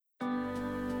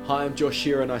Hi, I'm Josh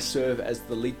Shearer and I serve as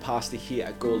the lead pastor here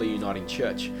at Gawler Uniting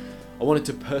Church. I wanted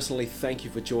to personally thank you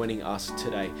for joining us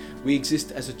today. We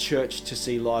exist as a church to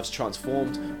see lives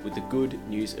transformed with the good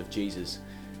news of Jesus.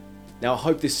 Now, I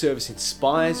hope this service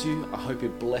inspires you, I hope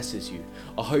it blesses you,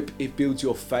 I hope it builds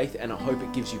your faith, and I hope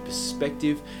it gives you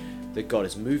perspective that God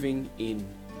is moving in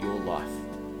your life.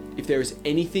 If there is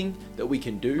anything that we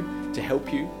can do to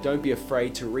help you, don't be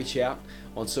afraid to reach out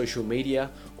on social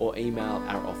media or email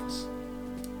our office.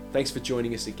 Thanks for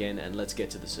joining us again, and let's get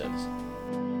to the service.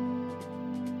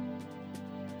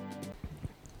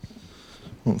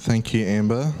 Well, thank you,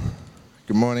 Amber.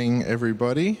 Good morning,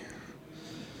 everybody.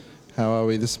 How are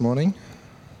we this morning?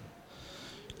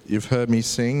 You've heard me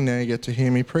sing, now you get to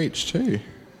hear me preach too.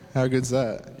 How good's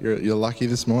that? You're lucky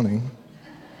this morning.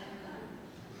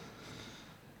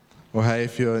 Well, hey,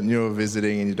 if you're new or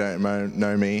visiting and you don't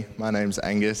know me, my name's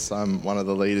Angus. I'm one of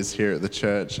the leaders here at the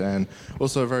church, and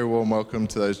also a very warm welcome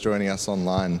to those joining us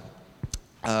online.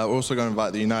 We're also going to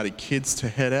invite the United Kids to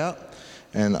head out,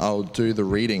 and I'll do the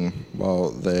reading while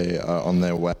they are on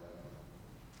their way.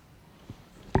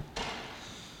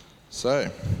 So,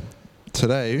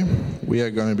 today we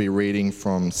are going to be reading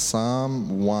from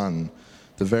Psalm 1,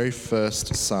 the very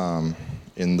first psalm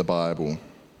in the Bible.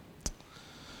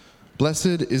 Blessed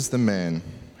is the man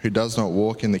who does not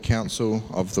walk in the counsel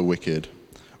of the wicked,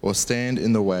 or stand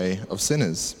in the way of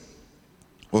sinners,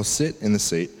 or sit in the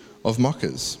seat of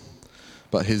mockers.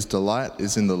 But his delight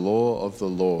is in the law of the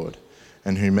Lord,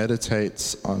 and who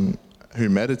meditates on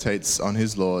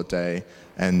his law day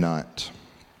and night.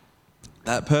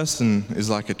 That person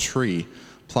is like a tree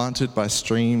planted by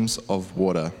streams of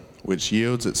water, which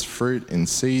yields its fruit in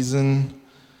season,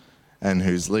 and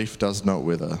whose leaf does not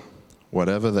wither.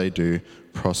 Whatever they do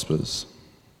prospers.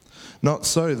 Not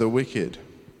so the wicked.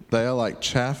 They are like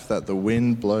chaff that the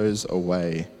wind blows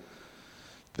away.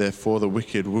 Therefore the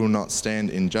wicked will not stand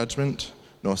in judgment,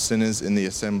 nor sinners in the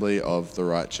assembly of the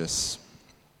righteous.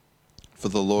 For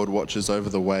the Lord watches over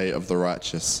the way of the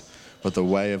righteous, but the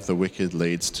way of the wicked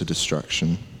leads to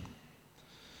destruction.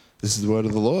 This is the word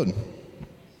of the Lord.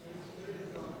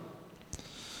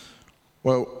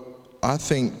 Well, I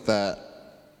think that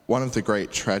one of the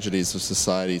great tragedies of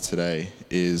society today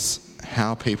is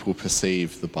how people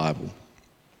perceive the Bible.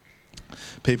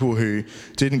 People who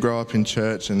didn't grow up in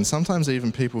church, and sometimes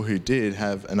even people who did,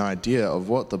 have an idea of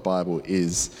what the Bible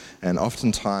is, and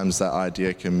oftentimes that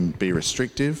idea can be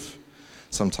restrictive,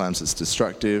 sometimes it's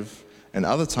destructive, and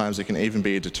other times it can even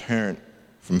be a deterrent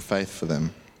from faith for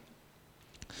them.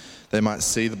 They might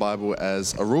see the Bible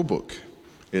as a rule book.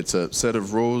 It's a set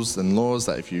of rules and laws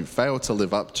that if you fail to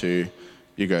live up to,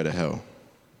 you go to hell.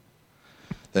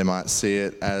 They might see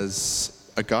it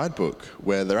as a guidebook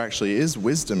where there actually is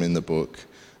wisdom in the book,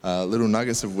 little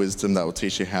nuggets of wisdom that will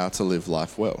teach you how to live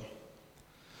life well.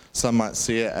 Some might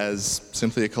see it as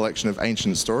simply a collection of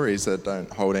ancient stories that don't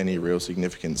hold any real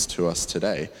significance to us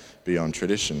today beyond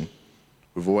tradition.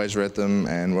 We've always read them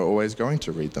and we're always going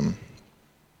to read them.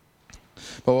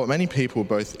 But what many people,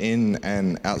 both in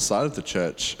and outside of the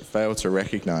church, fail to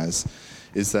recognize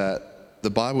is that the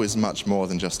Bible is much more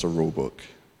than just a rule book.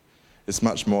 It's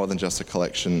much more than just a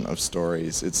collection of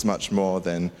stories. It's much more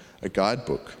than a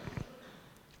guidebook.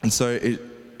 And so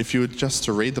if you were just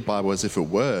to read the Bible as if it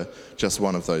were just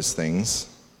one of those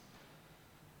things,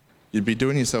 you'd be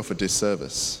doing yourself a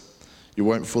disservice. You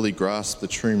won't fully grasp the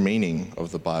true meaning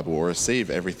of the Bible or receive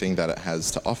everything that it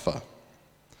has to offer.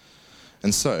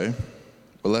 And so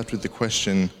we're left with the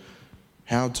question,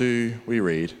 how do we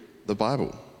read the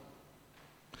Bible?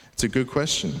 It's a good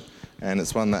question, and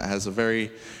it's one that has a very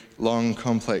long,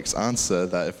 complex answer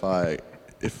that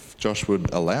if Josh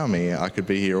would allow me, I could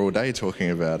be here all day talking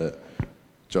about it.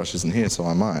 Josh isn't here, so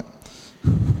I might.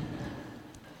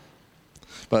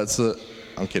 But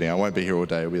I'm kidding, I won't be here all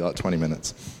day, it'll be like 20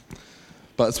 minutes.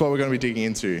 But it's what we're going to be digging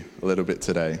into a little bit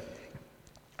today.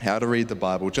 How to read the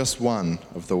Bible, just one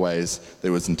of the ways that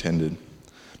it was intended.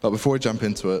 But before we jump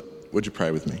into it, would you pray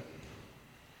with me?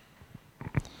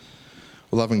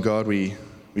 Well, loving God, we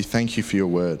thank you for your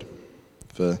word,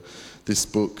 for this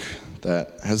book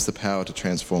that has the power to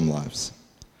transform lives.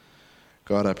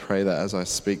 God, I pray that as I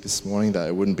speak this morning, that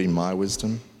it wouldn't be my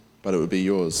wisdom, but it would be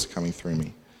yours coming through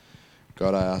me.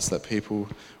 God, I ask that people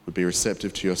would be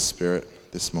receptive to your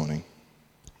spirit this morning.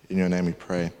 In your name we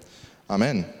pray.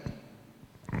 Amen.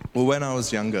 Well, when I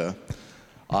was younger,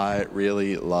 I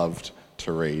really loved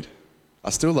to read. I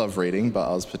still love reading, but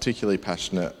I was particularly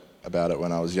passionate about it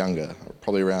when I was younger,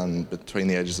 probably around between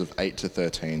the ages of 8 to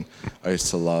 13. I used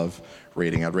to love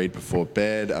reading. I'd read before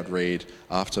bed, I'd read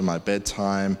after my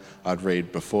bedtime, I'd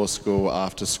read before school,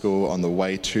 after school, on the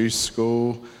way to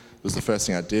school. It was the first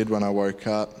thing I did when I woke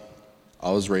up. I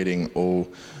was reading all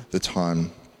the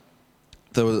time.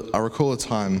 I recall a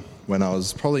time when I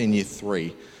was probably in year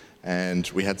 3, and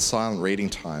we had silent reading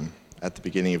time at the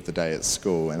beginning of the day at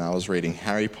school, and I was reading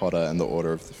Harry Potter and the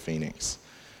Order of the Phoenix,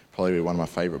 probably one of my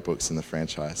favourite books in the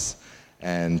franchise.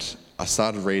 And I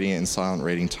started reading it in silent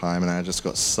reading time, and I just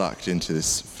got sucked into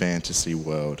this fantasy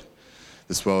world,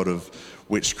 this world of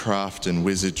witchcraft and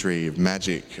wizardry, of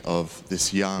magic, of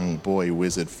this young boy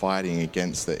wizard fighting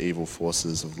against the evil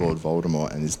forces of Lord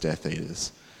Voldemort and his Death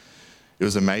Eaters. It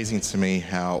was amazing to me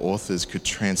how authors could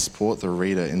transport the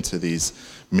reader into these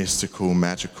mystical,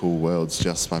 magical worlds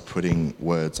just by putting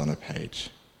words on a page.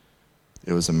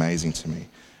 It was amazing to me.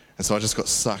 And so I just got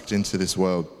sucked into this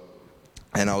world.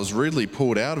 And I was rudely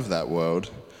pulled out of that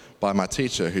world by my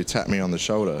teacher, who tapped me on the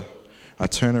shoulder. I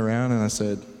turned around and I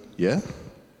said, "Yeah?"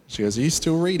 She goes, "Are you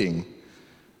still reading?"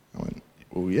 I went,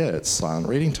 "Well, yeah, it's silent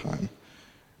reading time."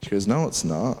 She goes, "No, it's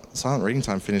not. Silent reading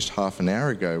time finished half an hour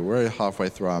ago. We're halfway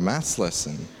through our maths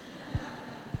lesson."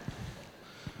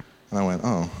 And I went,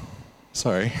 "Oh,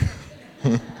 sorry."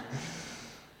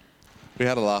 We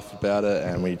had a laugh about it,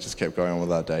 and we just kept going on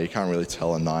with our day. You can't really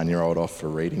tell a 9-year-old off for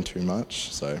reading too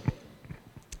much, so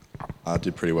I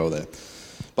did pretty well there.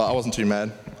 But I wasn't too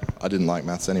mad. I didn't like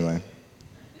maths anyway.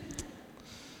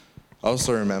 I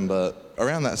also remember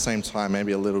around that same time,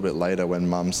 maybe a little bit later, when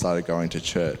Mum started going to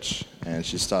church, and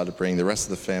she started bringing the rest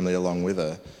of the family along with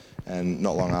her. And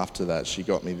not long after that, she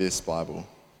got me this Bible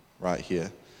right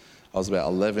here. I was about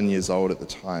 11 years old at the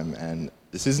time, and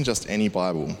this isn't just any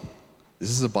Bible.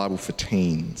 This is a Bible for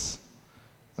teens.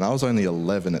 And I was only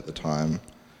 11 at the time.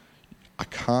 I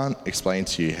can't explain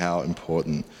to you how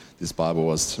important this Bible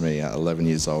was to me at 11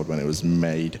 years old when it was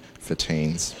made for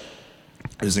teens.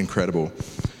 It was incredible.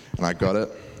 And I got it,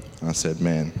 and I said,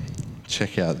 "Man,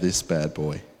 check out this bad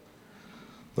boy.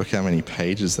 Look how many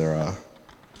pages there are.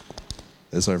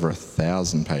 There's over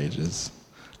 1,000 pages.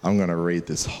 I'm going to read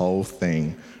this whole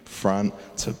thing front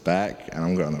to back, and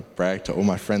I'm going to brag to all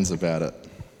my friends about it."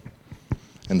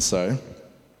 And so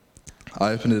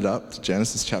I opened it up to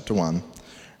Genesis chapter 1,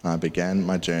 and I began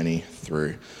my journey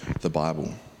through the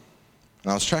Bible.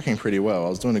 And I was tracking pretty well. I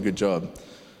was doing a good job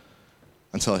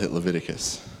until I hit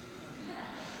Leviticus.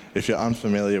 If you're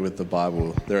unfamiliar with the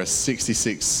Bible, there are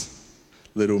 66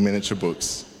 little miniature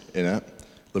books in it.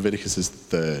 Leviticus is the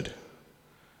third.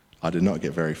 I did not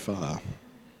get very far.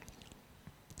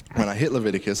 When I hit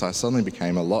Leviticus, I suddenly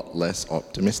became a lot less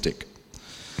optimistic,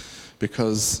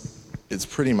 because it's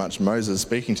pretty much Moses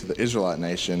speaking to the Israelite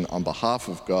nation on behalf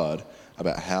of God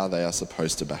about how they are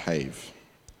supposed to behave,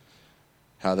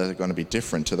 how they're going to be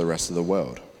different to the rest of the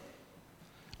world.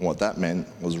 And what that meant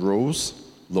was rules,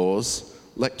 laws,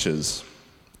 lectures.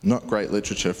 Not great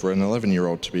literature for an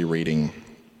 11-year-old to be reading,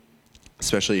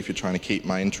 especially if you're trying to keep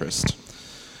my interest.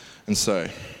 And so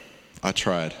I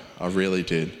tried, I really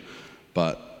did,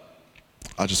 but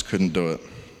I just couldn't do it.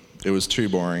 It was too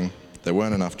boring. There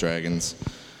weren't enough dragons.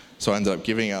 So I ended up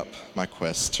giving up my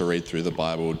quest to read through the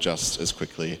Bible just as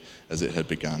quickly as it had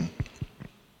begun.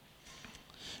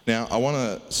 Now, I want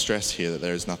to stress here that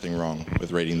there is nothing wrong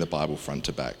with reading the Bible front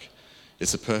to back.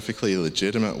 It's a perfectly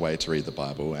legitimate way to read the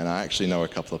Bible, and I actually know a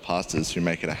couple of pastors who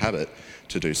make it a habit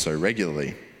to do so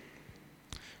regularly.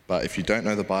 But if you don't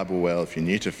know the Bible well, if you're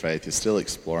new to faith, you're still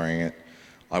exploring it,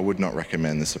 I would not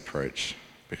recommend this approach,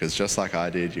 because just like I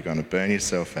did, you're going to burn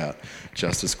yourself out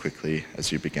just as quickly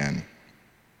as you began.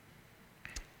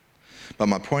 But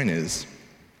my point is,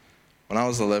 when I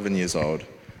was 11 years old,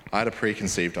 I had a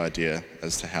preconceived idea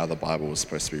as to how the Bible was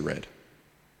supposed to be read.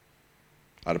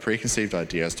 I had a preconceived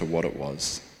idea as to what it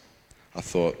was. I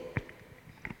thought,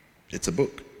 it's a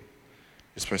book.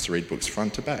 You're supposed to read books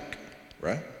front to back,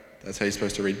 right? That's how you're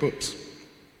supposed to read books.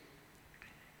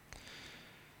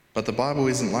 But the Bible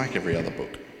isn't like every other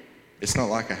book. It's not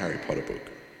like a Harry Potter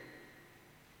book.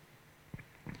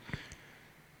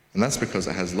 And that's because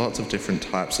it has lots of different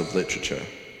types of literature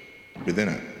within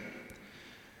it.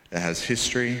 It has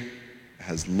history, it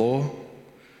has law, it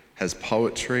has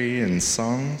poetry and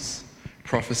songs,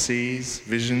 prophecies,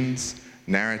 visions,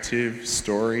 narrative,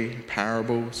 story,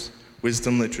 parables,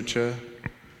 wisdom literature.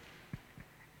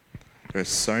 There are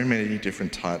so many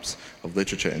different types of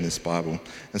literature in this Bible.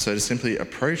 And so to simply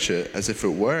approach it as if it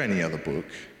were any other book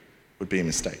would be a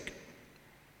mistake.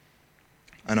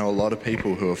 I know a lot of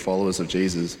people who are followers of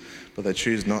Jesus, but they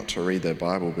choose not to read their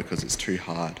Bible because it's too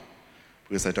hard,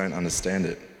 because they don't understand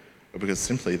it, or because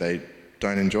simply they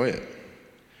don't enjoy it.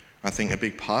 I think a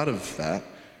big part of that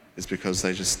is because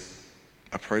they just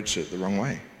approach it the wrong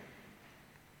way.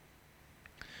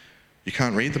 You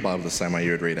can't read the Bible the same way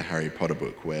you would read a Harry Potter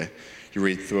book, where You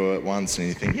read through it once and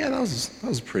you think, yeah, that was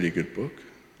a pretty good book.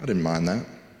 I didn't mind that.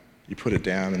 You put it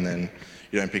down and then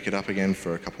you don't pick it up again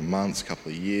for a couple of months, a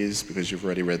couple of years, because you've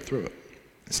already read through it.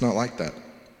 It's not like that.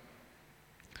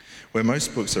 Where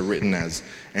most books are written as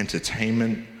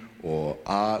entertainment or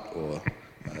art or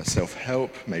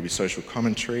self-help, maybe social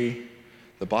commentary,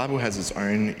 the Bible has its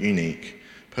own unique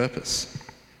purpose.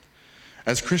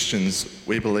 As Christians,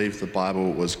 we believe the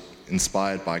Bible was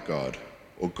inspired by God,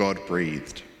 or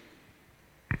God-breathed.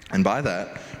 And by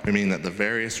that, we mean that the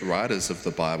various writers of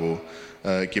the Bible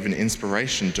are given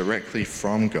inspiration directly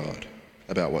from God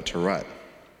about what to write.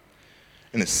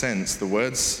 In a sense, the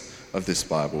words of this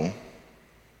Bible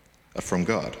are from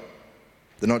God.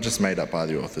 They're not just made up by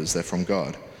the authors, they're from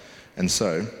God. And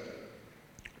so,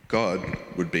 God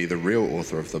would be the real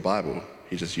author of the Bible.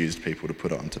 He just used people to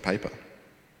put it onto paper.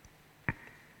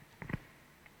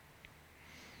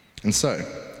 And so,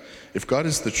 if God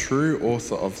is the true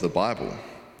author of the Bible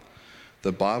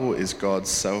is God's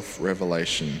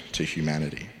self-revelation to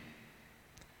humanity.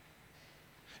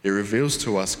 It reveals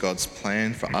to us God's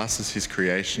plan for us as his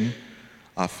creation,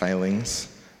 our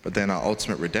failings, but then our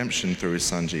ultimate redemption through his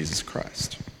Son, Jesus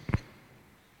Christ.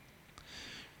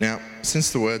 Now,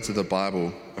 since the words of the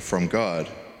Bible are from God,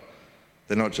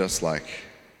 they're not just like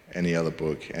any other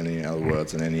book, any other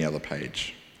words on any other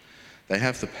page. They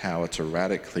have the power to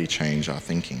radically change our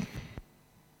thinking.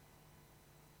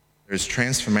 There is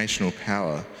transformational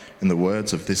power in the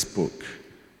words of this book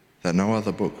that no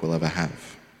other book will ever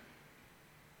have.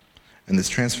 And this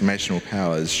transformational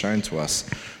power is shown to us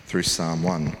through Psalm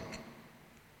 1.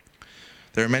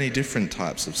 There are many different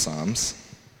types of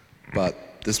psalms,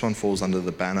 but this one falls under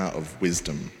the banner of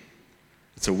wisdom.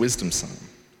 It's a wisdom psalm.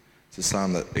 It's a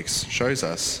psalm that shows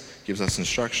us, gives us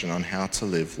instruction on how to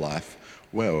live life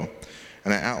well.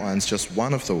 And it outlines just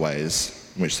one of the ways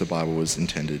in which the Bible was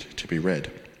intended to be read.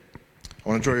 I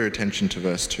want to draw your attention to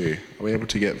verse 2. Are we able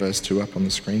to get verse 2 up on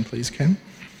the screen, please, Ken?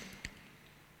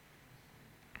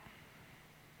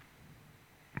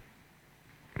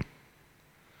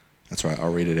 That's right,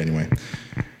 I'll read it anyway.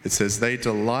 It says, "They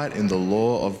delight in the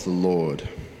law of the Lord."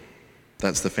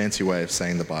 That's the fancy way of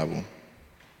saying the Bible.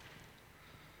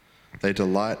 They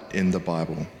delight in the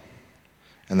Bible,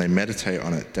 and they meditate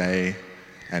on it day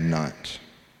and night.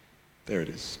 There it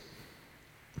is.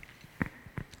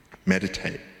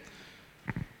 Meditate.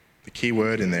 The key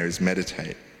word in there is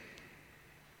meditate.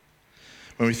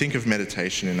 When we think of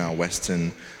meditation in our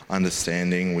Western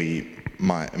understanding, we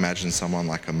might imagine someone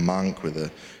like a monk with a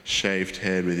shaved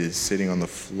head, with his sitting on the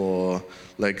floor,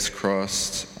 legs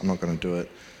crossed. I'm not going to do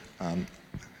it.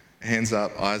 Hands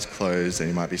up, eyes closed, and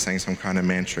he might be saying some kind of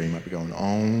mantra. He might be going,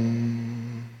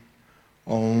 Om,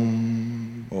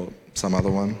 Om, or some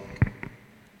other one.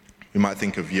 We might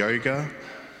think of yoga,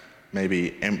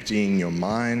 maybe emptying your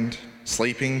mind,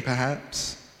 sleeping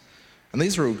perhaps. And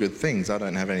these are all good things. I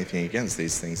don't have anything against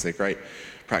these things. They're great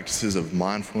practices of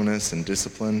mindfulness and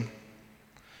discipline.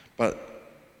 But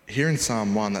here in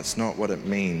Psalm 1, that's not what it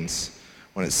means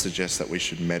when it suggests that we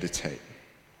should meditate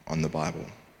on the Bible.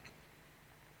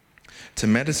 To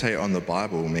meditate on the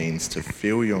Bible means to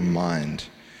fill your mind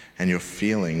and your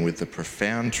feeling with the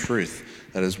profound truth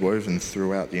that is woven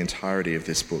throughout the entirety of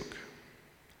this book.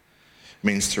 It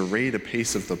means to read a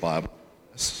piece of the Bible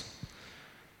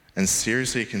and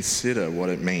seriously consider what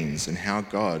it means and how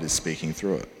God is speaking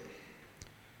through it.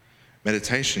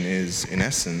 Meditation is, in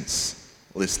essence,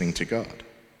 listening to God.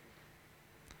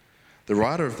 The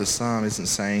writer of the psalm isn't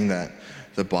saying that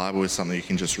the Bible is something you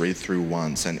can just read through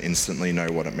once and instantly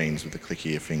know what it means with the click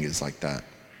of your fingers like that.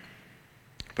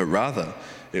 But rather,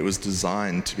 it was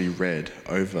designed to be read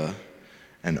over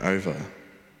and over,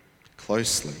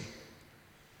 closely,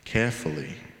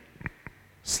 carefully,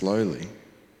 slowly.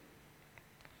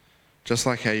 Just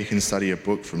like how you can study a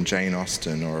book from Jane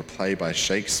Austen or a play by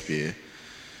Shakespeare,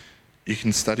 you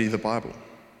can study the Bible.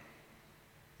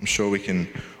 I'm sure we can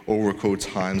all recall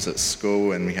times at school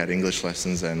when we had English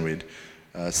lessons and we'd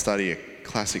study a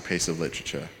classic piece of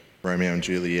literature. Romeo and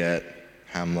Juliet,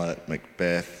 Hamlet,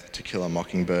 Macbeth, To Kill a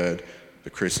Mockingbird, The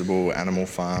Crucible, Animal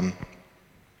Farm,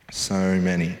 so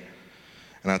many.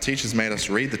 And our teachers made us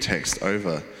read the text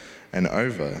over and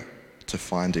over to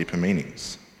find deeper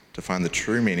meanings, to find the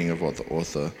true meaning of what the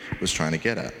author was trying to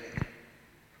get at.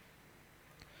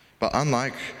 But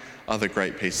unlike other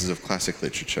great pieces of classic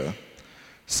literature,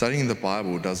 studying the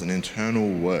Bible does an internal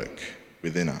work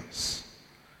within us.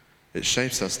 It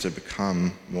shapes us to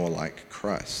become more like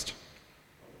Christ.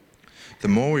 The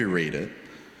more we read it,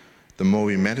 the more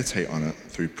we meditate on it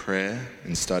through prayer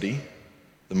and study,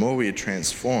 the more we are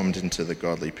transformed into the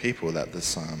godly people that the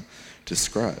psalm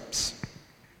describes.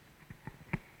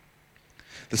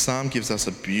 The psalm gives us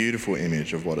a beautiful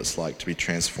image of what it's like to be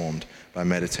transformed by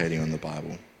meditating on the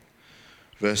Bible.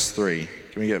 Verse 3.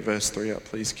 Can we get verse 3 up,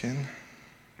 please, Ken?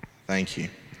 Thank you.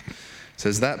 It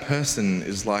says, that person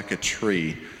is like a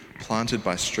tree planted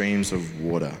by streams of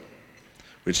water,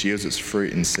 which yields its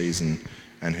fruit in season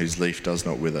and whose leaf does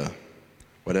not wither.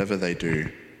 Whatever they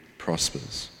do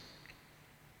prospers.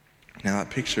 Now that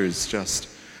picture is just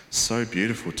so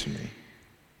beautiful to me.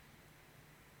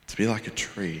 To be like a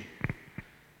tree.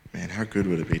 Man, how good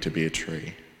would it be to be a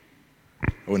tree?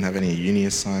 I wouldn't have any uni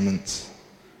assignments,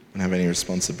 wouldn't have any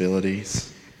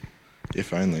responsibilities,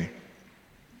 if only.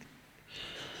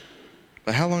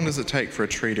 But how long does it take for a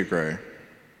tree to grow?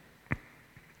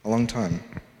 A long time.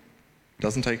 It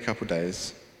doesn't take a couple of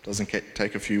days, doesn't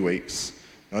take a few weeks,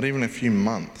 not even a few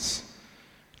months.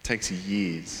 It takes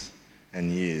years and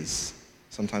years,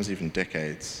 sometimes even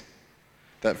decades.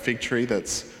 That fig tree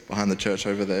that's behind the church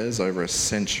over there is over 1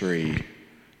 century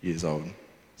years old.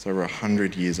 It's over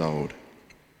 100 years old.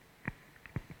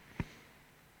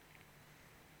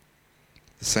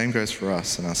 The same goes for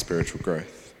us in our spiritual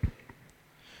growth.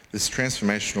 This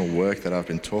transformational work that I've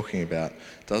been talking about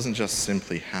doesn't just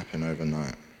simply happen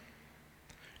overnight.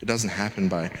 It doesn't happen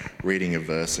by reading a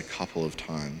verse a couple of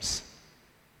times.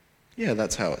 Yeah,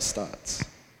 that's how it starts.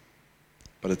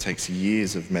 But it takes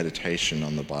years of meditation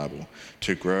on the Bible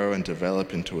to grow and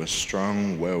develop into a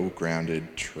strong,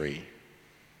 well-grounded tree.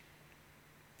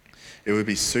 It would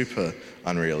be super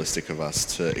unrealistic of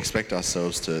us to expect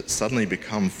ourselves to suddenly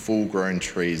become full-grown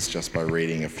trees just by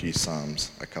reading a few Psalms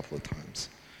a couple of times.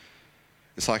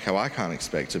 It's like how I can't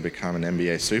expect to become an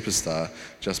NBA superstar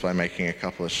just by making a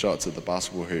couple of shots at the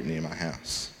basketball hoop near my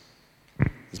house.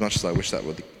 As much as I wish that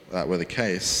were the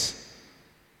case,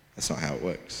 that's not how it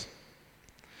works.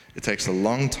 It takes a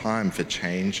long time for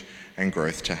change and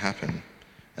growth to happen,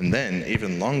 and then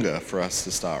even longer for us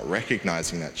to start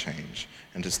recognizing that change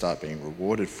and to start being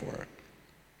rewarded for it.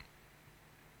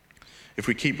 If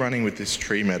we keep running with this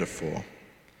tree metaphor,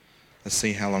 let's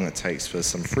see how long it takes for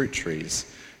some fruit trees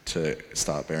to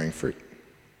start bearing fruit.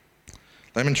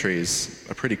 Lemon trees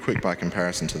are pretty quick by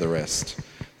comparison to the rest.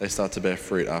 They start to bear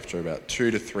fruit after about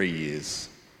 2 to 3 years.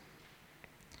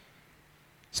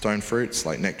 Stone fruits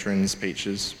like nectarines,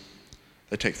 peaches,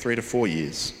 they take 3 to 4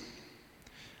 years.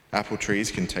 Apple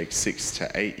trees can take 6 to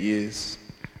 8 years.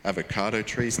 Avocado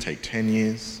trees take 10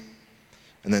 years.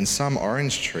 And then some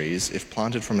orange trees, if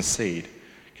planted from a seed,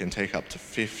 can take up to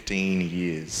 15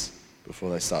 years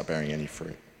before they start bearing any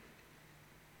fruit.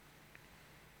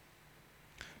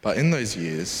 But in those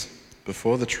years,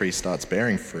 before the tree starts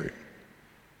bearing fruit,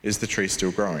 is the tree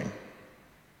still growing?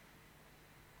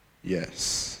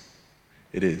 Yes,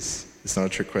 it is. It's not a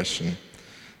trick question.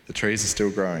 The trees are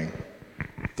still growing.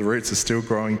 The roots are still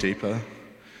growing deeper.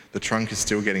 The trunk is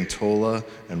still getting taller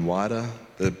and wider.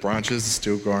 The branches are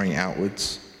still growing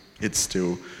outwards. It's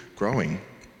still growing.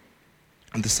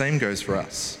 And the same goes for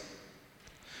us.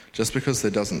 Just because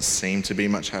there doesn't seem to be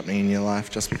much happening in your life,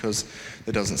 just because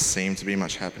there doesn't seem to be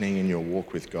much happening in your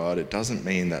walk with God, it doesn't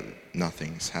mean that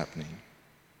nothing's happening.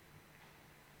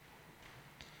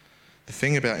 The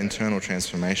thing about internal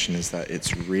transformation is that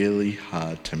it's really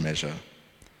hard to measure,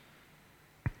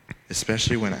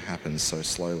 especially when it happens so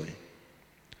slowly.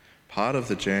 Part of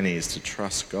the journey is to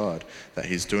trust God that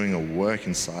He's doing a work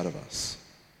inside of us.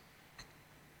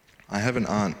 I have an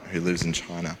aunt who lives in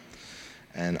China,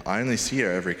 and I only see her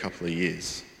every couple of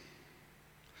years.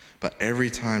 But every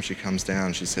time she comes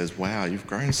down, she says, "Wow, you've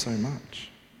grown so much."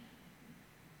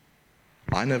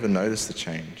 I never noticed the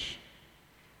change,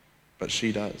 but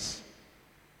she does,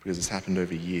 because it's happened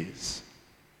over years.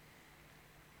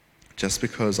 Just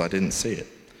because I didn't see it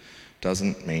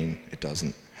doesn't mean it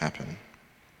doesn't happen.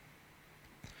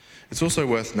 It's also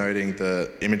worth noting the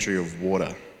imagery of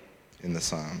water in the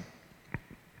psalm.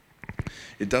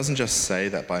 It doesn't just say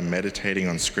that by meditating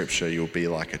on Scripture you'll be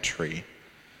like a tree,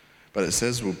 but it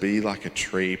says we'll be like a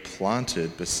tree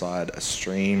planted beside a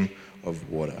stream of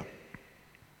water.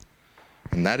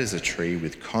 And that is a tree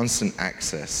with constant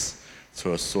access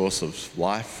to a source of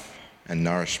life and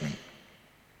nourishment.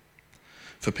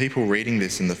 For people reading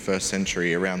this in the first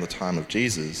century around the time of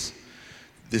Jesus,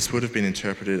 this would have been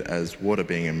interpreted as water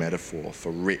being a metaphor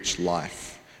for rich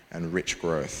life and rich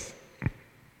growth.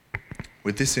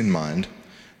 With this in mind,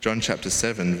 John chapter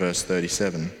 7, verse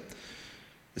 37,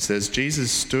 it says,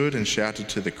 Jesus stood and shouted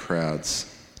to the crowds,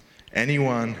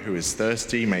 "Anyone who is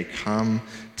thirsty may come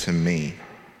to me.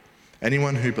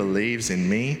 Anyone who believes in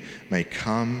me may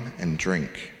come and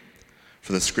drink.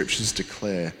 For the scriptures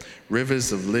declare,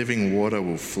 rivers of living water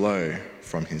will flow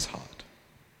from his heart."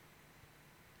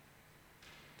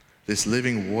 This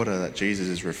living water that Jesus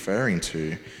is referring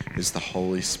to is the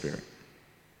Holy Spirit.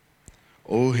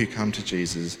 All who come to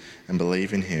Jesus and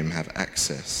believe in him have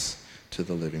access to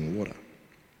the living water.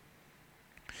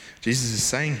 Jesus is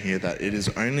saying here that it is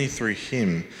only through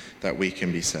him that we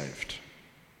can be saved.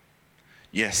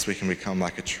 Yes, we can become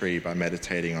like a tree by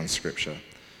meditating on Scripture.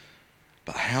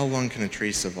 But how long can a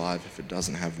tree survive if it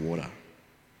doesn't have water?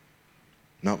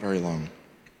 Not very long.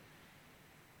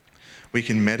 We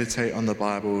can meditate on the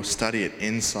Bible, study it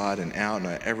inside and out,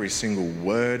 know every single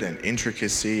word and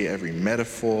intricacy, every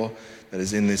metaphor that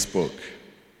is in this book.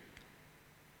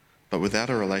 But without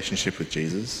a relationship with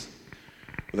Jesus,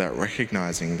 without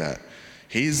recognizing that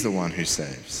he's the one who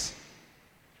saves,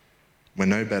 we're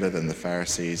no better than the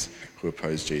Pharisees who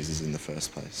opposed Jesus in the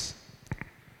first place.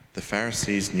 The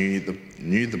Pharisees knew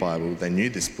the Bible, they knew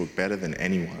this book better than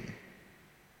anyone,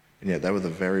 and yet they were the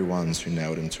very ones who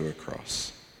nailed him to a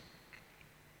cross.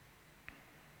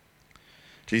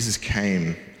 Jesus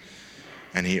came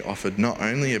and he offered not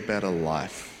only a better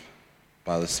life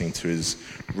by listening to his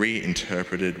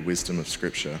reinterpreted wisdom of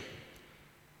Scripture,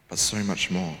 but so much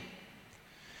more.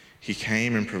 He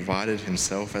came and provided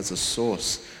himself as a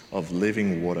source of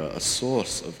living water, a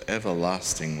source of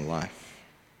everlasting life,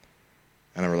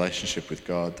 and a relationship with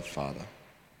God the Father.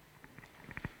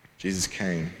 Jesus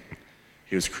came,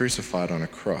 he was crucified on a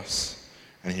cross,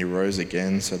 and he rose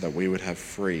again so that we would have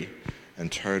free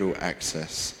and total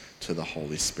access to the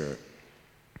Holy Spirit.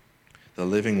 The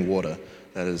living water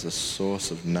that is a source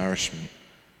of nourishment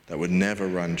that would never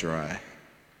run dry,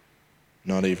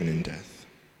 not even in death.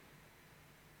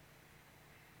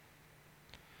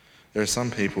 There are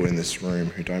some people in this room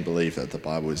who don't believe that the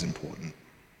Bible is important.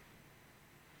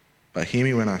 But hear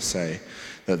me when I say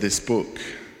that this book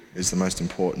is the most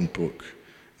important book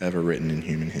ever written in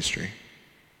human history.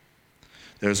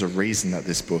 There is a reason that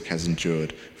this book has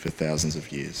endured for thousands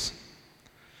of years.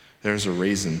 There is a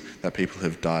reason that people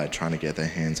have died trying to get their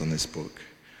hands on this book.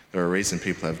 There are a reason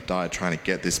people have died trying to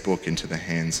get this book into the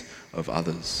hands of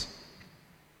others.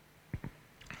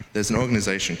 There's an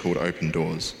organization called Open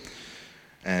Doors.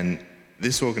 And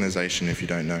this organization, if you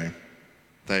don't know,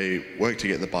 they work to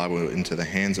get the Bible into the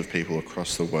hands of people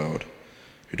across the world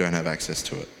who don't have access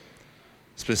to it.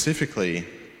 Specifically,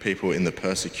 people in the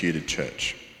persecuted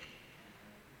church.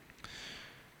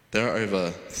 There are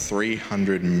over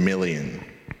 300 million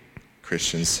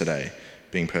Christians today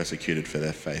being persecuted for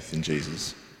their faith in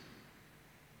Jesus.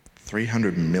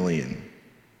 300 million.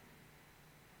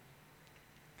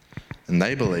 And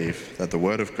they believe that the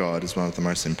Word of God is one of the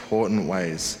most important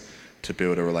ways to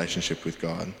build a relationship with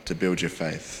God, to build your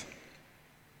faith.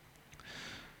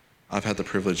 I've had the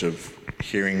privilege of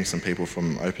hearing some people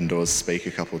from Open Doors speak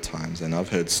a couple of times, and I've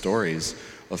heard stories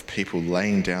of people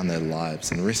laying down their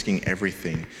lives and risking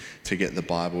everything to get the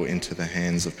Bible into the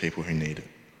hands of people who need it.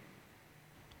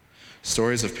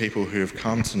 Stories of people who have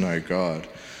come to know God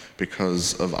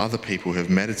because of other people who have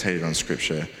meditated on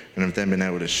Scripture and have then been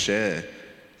able to share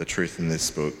the truth in this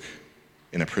book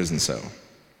in a prison cell.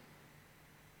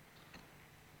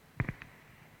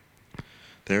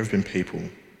 There have been people,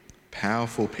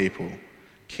 powerful people,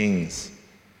 kings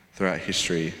throughout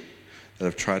history that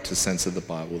have tried to censor the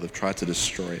Bible, they've tried to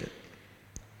destroy it.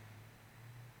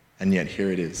 And yet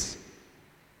here it is.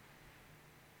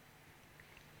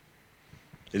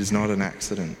 It is not an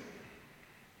accident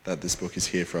that this book is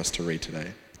here for us to read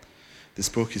today. This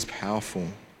book is powerful.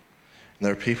 And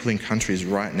there are people in countries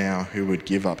right now who would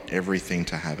give up everything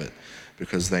to have it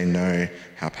because they know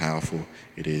how powerful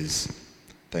it is.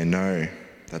 They know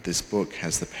that this book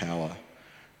has the power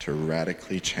to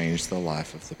radically change the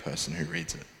life of the person who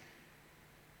reads it.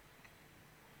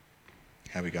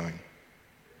 How are we going?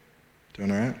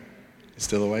 Doing all right? You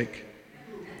still awake?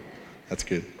 That's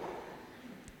good.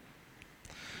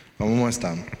 I'm almost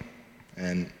done.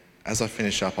 And as I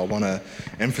finish up, I want to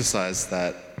emphasize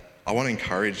that I want to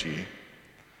encourage you.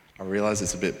 I realize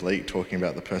it's a bit bleak talking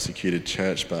about the persecuted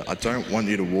church, but I don't want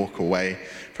you to walk away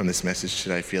from this message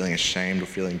today feeling ashamed or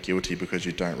feeling guilty because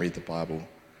you don't read the Bible.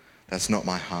 That's not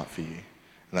my heart for you.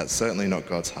 And that's certainly not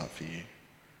God's heart for you.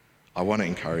 I want to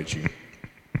encourage you.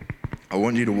 I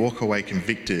want you to walk away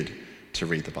convicted to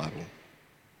read the Bible.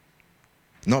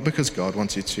 Not because God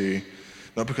wants you to,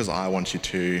 not because I want you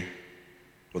to,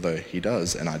 although he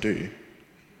does and I do,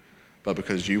 but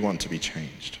because you want to be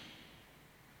changed.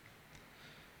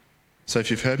 So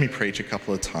if you've heard me preach a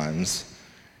couple of times,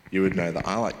 you would know that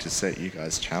I like to set you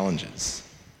guys challenges.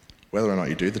 Whether or not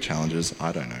you do the challenges,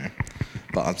 I don't know,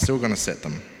 but I'm still going to set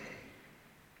them.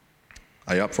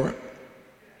 Are you up for it?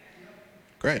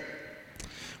 Great.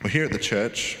 Well, here at the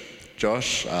church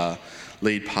Josh, our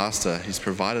lead pastor, he's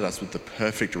provided us with the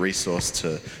perfect resource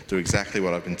to do exactly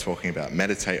what I've been talking about,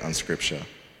 meditate on Scripture.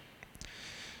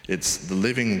 It's the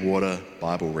Living Water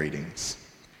Bible readings.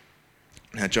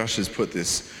 Now, Josh has put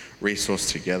this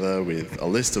resource together with a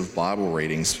list of Bible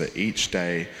readings for each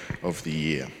day of the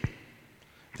year.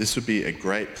 This would be a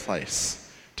great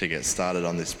place to get started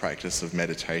on this practice of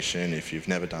meditation if you've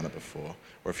never done it before,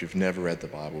 or if you've never read the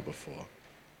Bible before.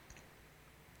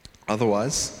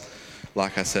 Otherwise,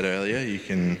 like I said earlier, you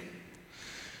can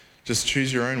just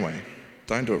choose your own way.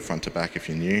 Don't do it front to back if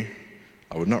you're new.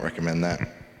 I would not recommend that.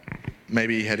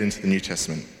 Maybe head into the New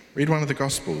Testament. Read one of the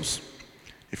Gospels.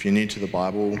 If you're new to the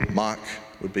Bible, Mark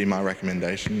would be my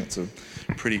recommendation. It's a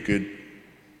pretty good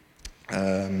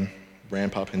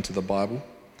ramp up into the Bible.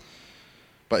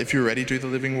 But if you already do the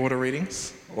Living Water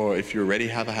readings, or if you already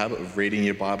have a habit of reading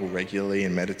your Bible regularly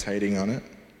and meditating on it,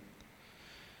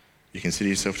 you consider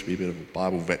yourself to be a bit of a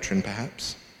Bible veteran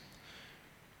perhaps,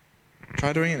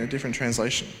 try doing it in a different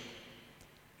translation.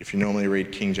 If you normally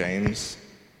read King James,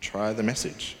 try the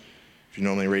Message. If you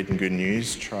normally read in Good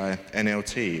News, try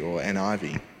NLT or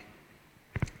NIV.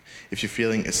 If you're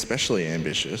feeling especially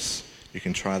ambitious, you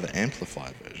can try the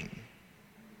Amplified version.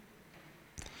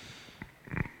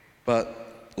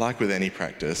 But like with any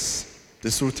practice,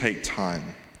 this will take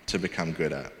time to become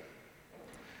good at.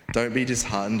 Don't be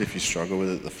disheartened if you struggle with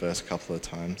it the first couple of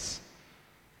times.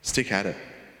 Stick at it.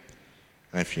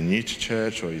 And if you're new to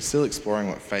church or you're still exploring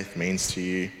what faith means to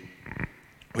you,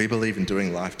 we believe in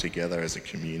doing life together as a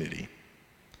community.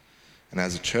 And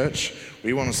as a church,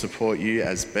 we want to support you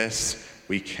as best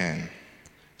we can.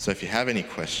 So if you have any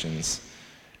questions,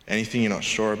 anything you're not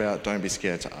sure about, don't be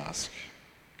scared to ask.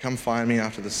 Come find me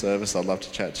after the service. I'd love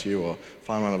to chat to you, or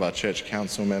find one of our church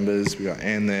council members. We got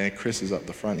Anne there. Chris is up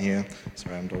the front here.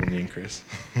 Sorry, I'm doubling you and Chris.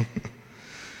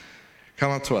 Come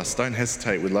up to us. Don't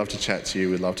hesitate. We'd love to chat to you.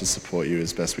 We'd love to support you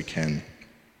as best we can.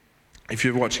 If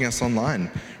you're watching us online,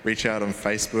 reach out on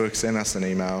Facebook, send us an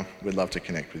email. We'd love to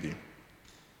connect with you.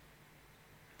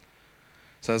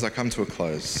 So as I come to a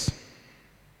close,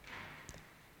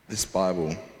 this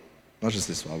Bible, not just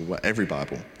this Bible, but every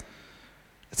Bible,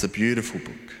 it's a beautiful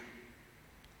book.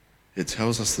 It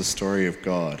tells us the story of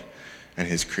God and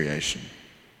his creation.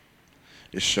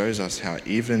 It shows us how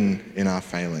even in our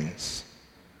failings,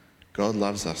 God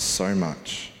loves us so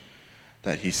much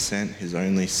that he sent his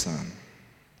only Son,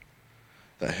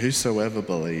 that whosoever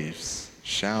believes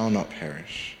shall not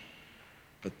perish,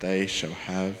 but they shall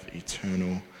have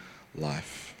eternal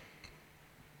life.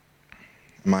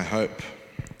 My hope,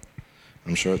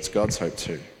 I'm sure it's God's hope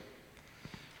too,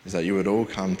 is that you would all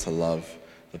come to love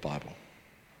the Bible.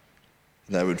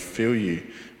 That would fill you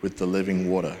with the living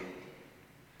water,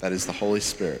 that is the Holy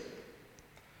Spirit,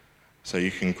 so you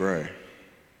can grow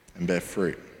and bear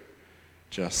fruit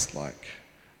just like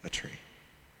a tree.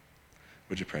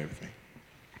 Would you pray with me?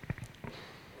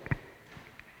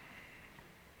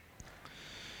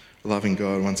 Loving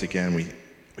God, once again, we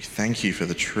thank you for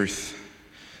the truth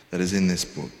that is in this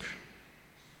book.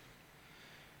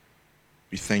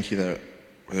 We thank you that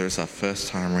whether it's our first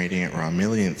time reading it or our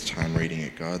millionth time reading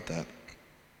it, God, that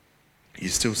you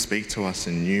still speak to us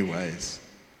in new ways.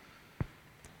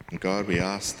 And God, we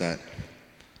ask that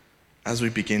as we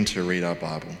begin to read our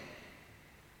Bible,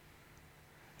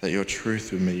 that your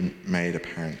truth would be made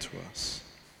apparent to us.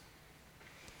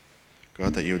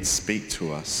 God, that you would speak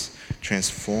to us,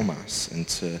 transform us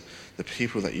into the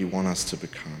people that you want us to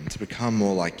become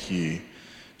more like you,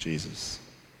 Jesus.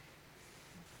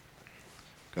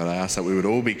 God, I ask that we would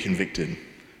all be convicted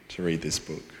to read this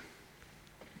book,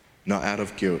 not out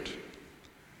of guilt,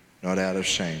 not out of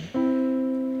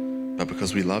shame, but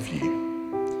because we love you,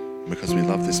 and because we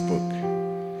love this book,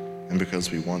 and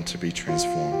because we want to be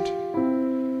transformed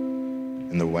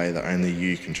in the way that only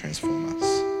you can transform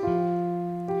us.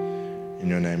 In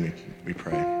your name we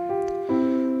pray.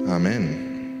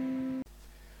 Amen.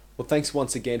 Well, thanks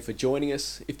once again for joining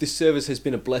us. If this service has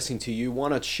been a blessing to you, why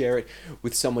not share it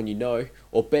with someone you know,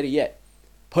 or better yet,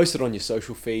 post it on your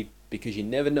social feed, because you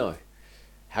never know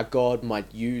how God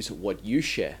might use what you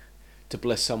share to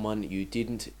bless someone you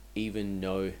didn't even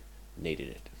know needed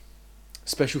it.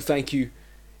 Special thank you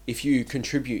if you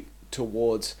contribute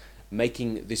towards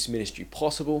making this ministry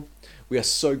possible. We are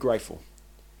so grateful.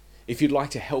 If you'd like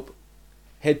to help,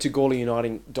 head to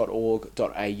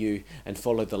gourleyuniting.org.au and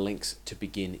follow the links to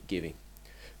begin giving.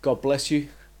 God bless you,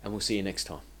 and we'll see you next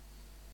time.